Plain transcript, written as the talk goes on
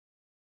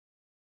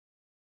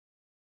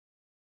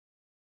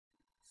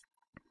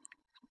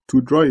To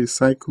draw a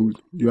cycle,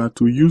 you are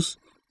to use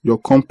your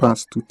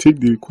compass to take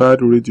the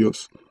required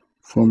radius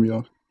from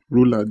your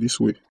ruler this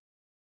way.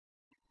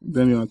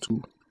 Then you are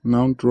to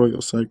now draw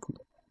your cycle.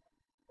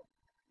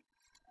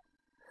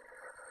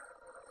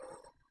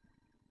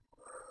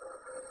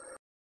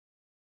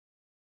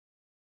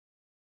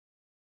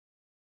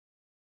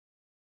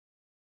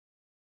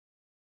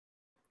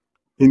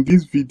 In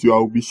this video, I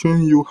will be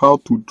showing you how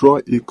to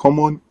draw a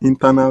common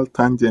internal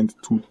tangent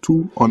to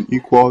two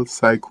unequal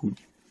cycles.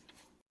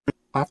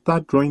 After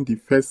drawing the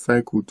first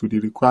cycle to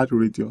the required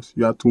radius,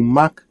 you are to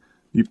mark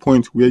the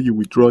point where you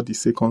will draw the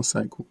second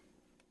cycle.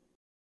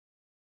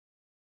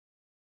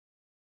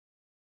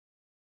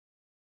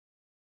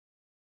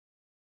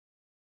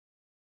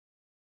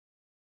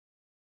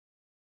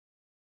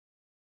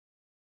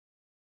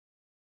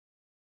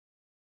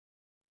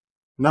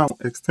 Now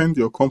extend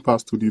your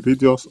compass to the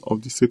radius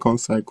of the second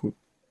cycle.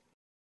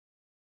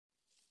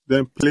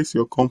 Then place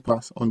your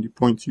compass on the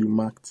point you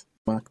marked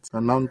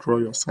and now draw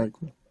your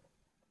cycle.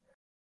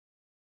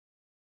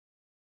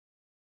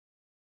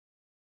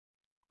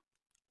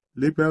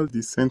 Label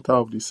the center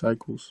of the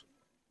cycles.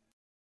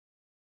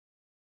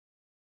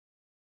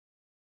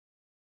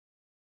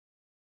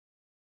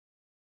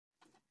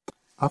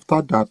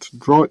 After that,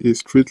 draw a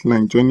straight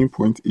line joining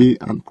point A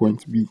and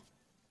point B.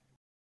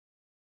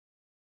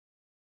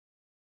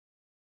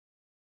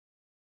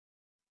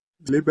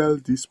 Label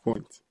this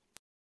point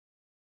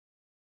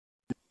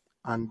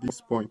and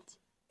this point.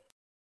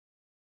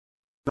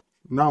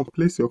 Now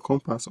place your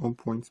compass on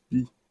point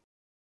B.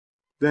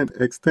 Then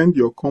extend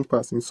your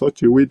compass in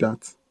such a way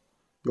that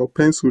your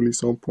pencil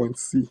is on point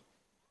C.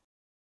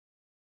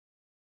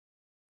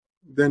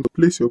 Then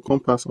place your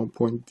compass on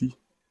point D.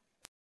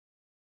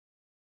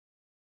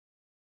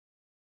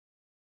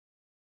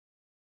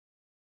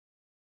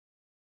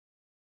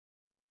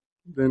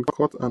 Then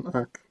cut an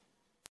arc.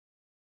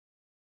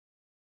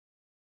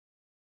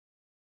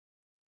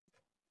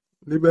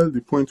 Label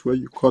the point where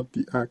you cut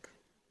the arc.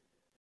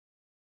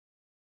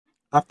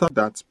 After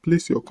that,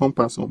 place your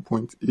compass on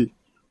point A.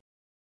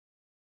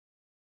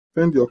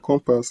 Bend your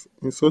compass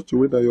in such a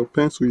way that your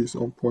pencil is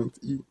on point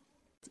E.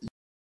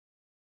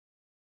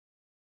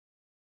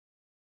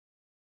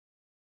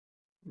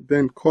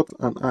 Then cut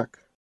an arc.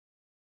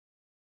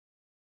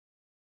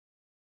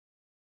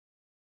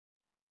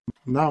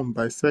 Now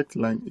bisect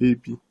line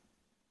AB.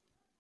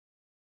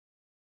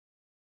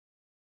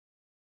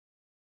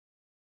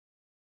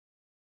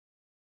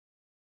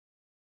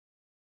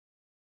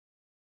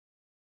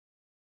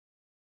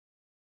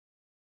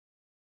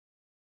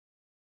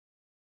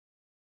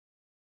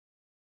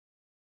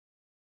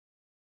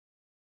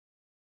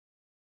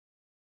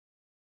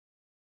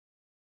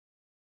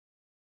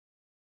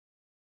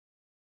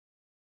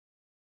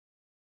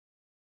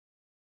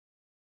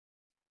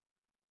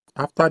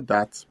 After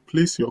that,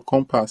 place your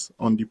compass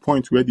on the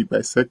point where the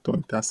bisector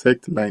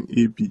intersects line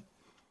AB.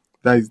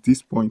 That is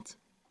this point.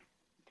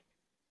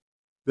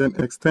 Then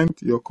extend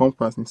your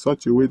compass in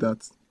such a way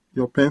that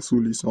your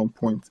pencil is on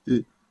point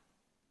A.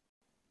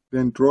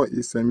 Then draw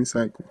a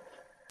semicircle.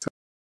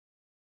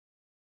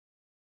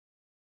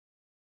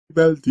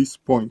 Label this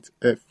point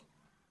F.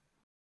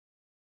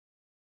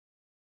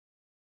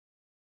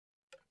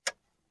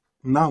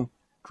 Now,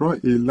 draw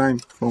a line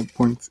from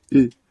point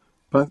A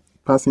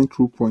passing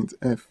through point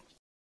F.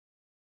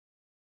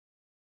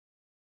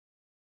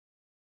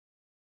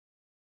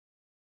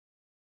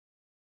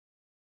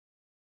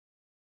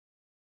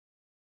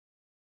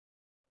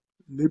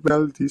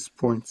 Label this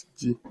point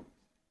G.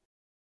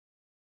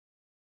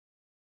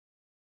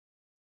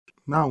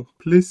 Now,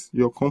 place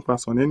your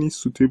compass on any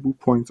suitable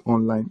point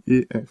on line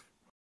AF.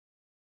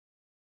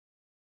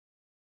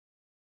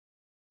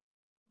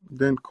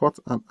 Then cut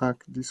an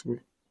arc this way.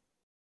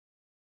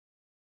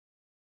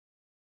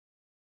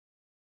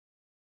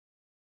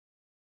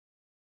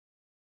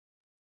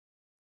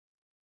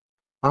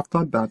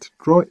 After that,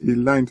 draw a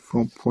line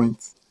from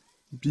point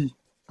B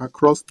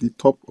across the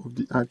top of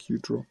the arc you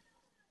draw.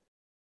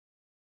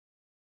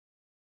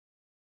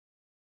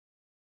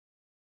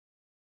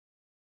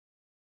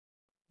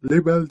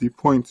 Label the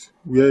point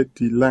where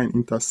the line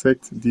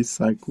intersects this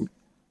cycle.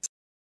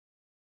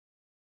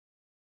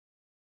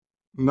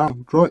 Now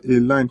draw a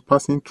line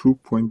passing through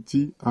point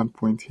G and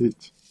point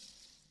H.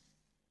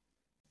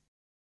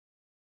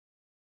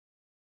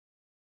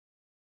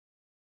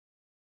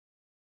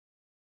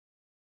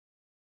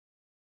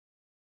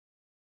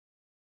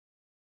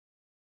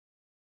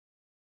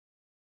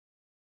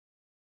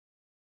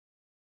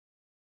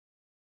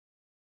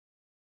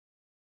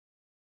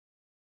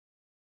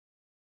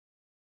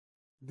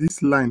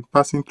 This line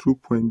passing through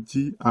point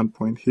G and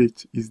point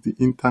H is the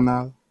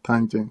internal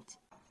tangent.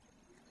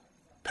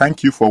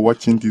 Thank you for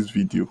watching this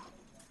video.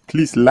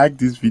 Please like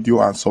this video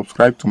and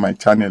subscribe to my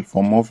channel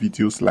for more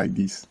videos like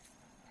this.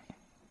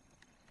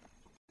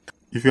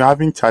 If you're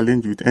having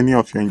challenge with any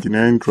of your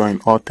engineering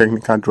drawing or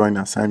technical drawing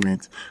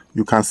assignments,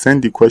 you can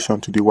send the question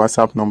to the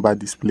WhatsApp number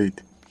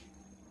displayed.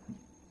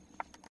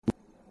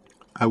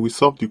 I will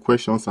solve the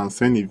questions and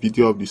send a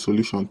video of the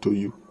solution to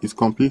you. It's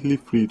completely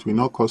free, it will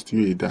not cost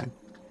you a dime.